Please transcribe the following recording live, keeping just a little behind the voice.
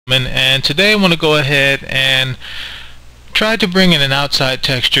And today I want to go ahead and try to bring in an outside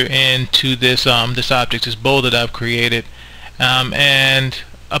texture into this this object, this bowl that I've created, and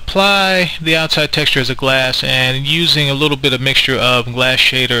apply the outside texture as a glass, and using a little bit of mixture of glass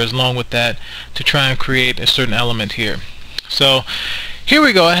shader along with that to try and create a certain element here. So here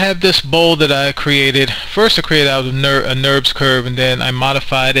we go. I have this bowl that I created. First I created out of a NURBS curve, and then I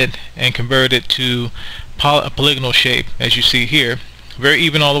modified it and converted it to a polygonal shape, as you see here. Very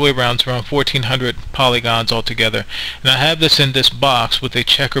even all the way around. It's around 1400 polygons altogether. And I have this in this box with a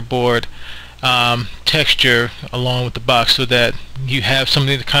checkerboard texture along with the box, so that you have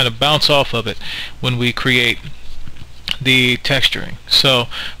something to kind of bounce off of it when we create the texturing. So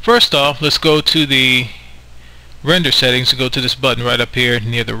first off, let's go to the render settings, to go to this button right up here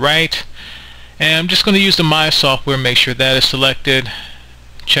near the right, and I'm just going to use the Maya software. Make sure that is selected.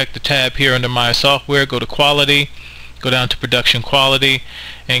 Check the tab here under Maya software, go to quality, go down to production quality,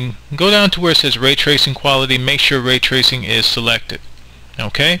 and go down to where it says ray tracing quality. Make sure ray tracing is selected.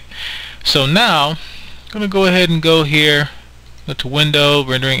 Okay, so now I'm going to go ahead and go here, go to window,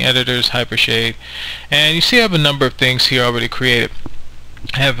 rendering editors, hypershade, and you see I have a number of things here already created.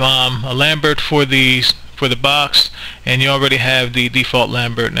 I have a Lambert for the box, and you already have the default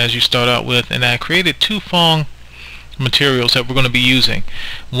Lambert as you start out with, and I created two Phong materials that we're going to be using.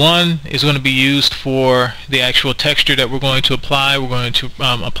 One is going to be used for the actual texture that we're going to apply. We're going to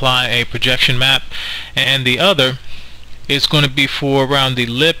apply a projection map, and the other is going to be for around the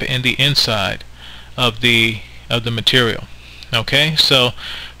lip and the inside of the material. Okay, so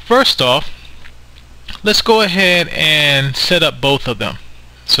first off, let's go ahead and set up both of them.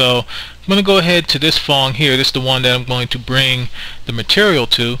 So I'm going to go ahead to this Phong here. This is the one that I'm going to bring the material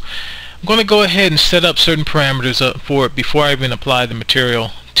to. I'm going to go ahead and set up certain parameters up for it before I even apply the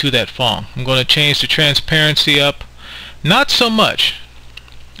material to that Phong. I'm going to change the transparency up, not so much,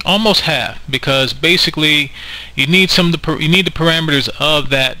 almost half, because basically you need the parameters of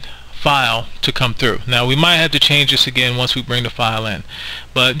that file to come through. Now we might have to change this again once we bring the file in,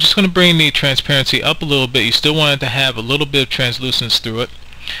 but I'm just going to bring the transparency up a little bit. You still want it to have a little bit of translucence through it.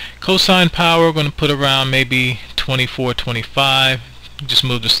 Cosine power, we're going to put around maybe 24, 25. Just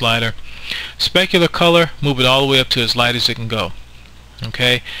move the slider. Specular color, move it all the way up to as light as it can go.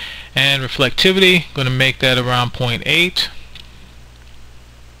 Okay, and reflectivity, going to make that around 0.8.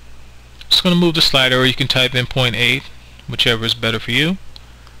 Just going to move the slider, or you can type in 0.8, whichever is better for you.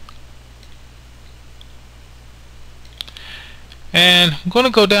 And I'm going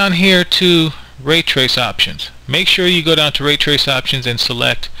to go down here to ray trace options. Make sure you go down to ray trace options and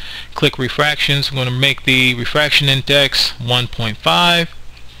click refractions. I'm going to make the refraction index 1.5,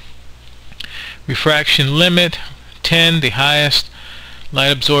 refraction limit 10, the highest,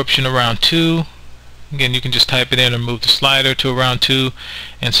 light absorption around 2. Again, you can just type it in or move the slider to around 2,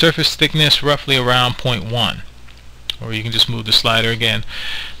 and surface thickness roughly around 0.1, or you can just move the slider again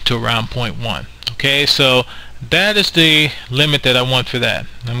to around 0.1. Okay, so that is the limit that I want for that.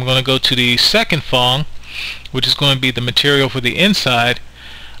 I'm going to go to the second Phong, which is going to be the material for the inside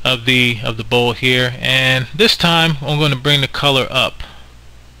of the bowl here, and this time I'm going to bring the color up,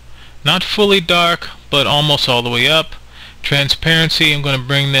 not fully dark, but almost all the way up. Transparency, I'm going to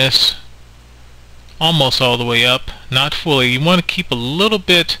bring this almost all the way up, not fully. You want to keep a little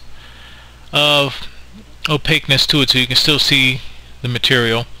bit of opaqueness to it so you can still see the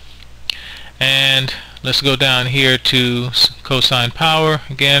material. And let's go down here to cosine power,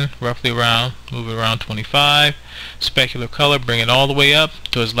 again roughly around, move it around 25. Specular color, bring it all the way up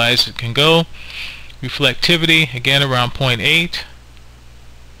to as light as it can go. Reflectivity, again around 0.8.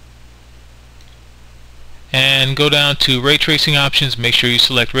 And go down to ray tracing options. Make sure you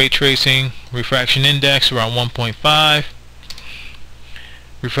select ray tracing. Refraction index around 1.5.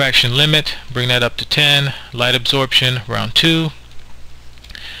 Refraction limit, bring that up to 10. Light absorption around 2.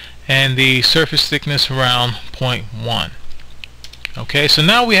 And the surface thickness around 0.1. Okay, so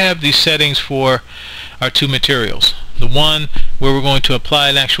now we have these settings for our two materials. The one where we're going to apply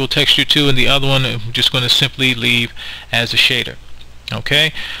an actual texture to, and the other one we're just going to simply leave as a shader.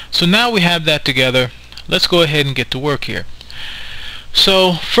 Okay, so now we have that together. Let's go ahead and get to work here.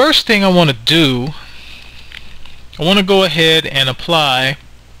 So first thing I want to do, I want to go ahead and apply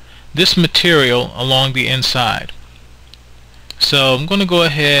this material along the inside. So I'm going to go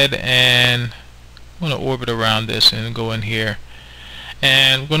ahead and I'm going to orbit around this and go in here,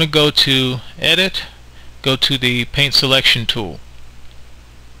 and I'm going to go to edit, go to the paint selection tool.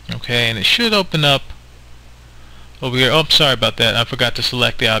 Okay, and it should open up over here. Oh, sorry about that, I forgot to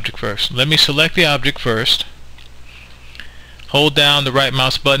select the object first. Let me select the object first, hold down the right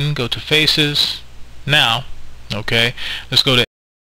mouse button, go to faces. Now, okay, let's go to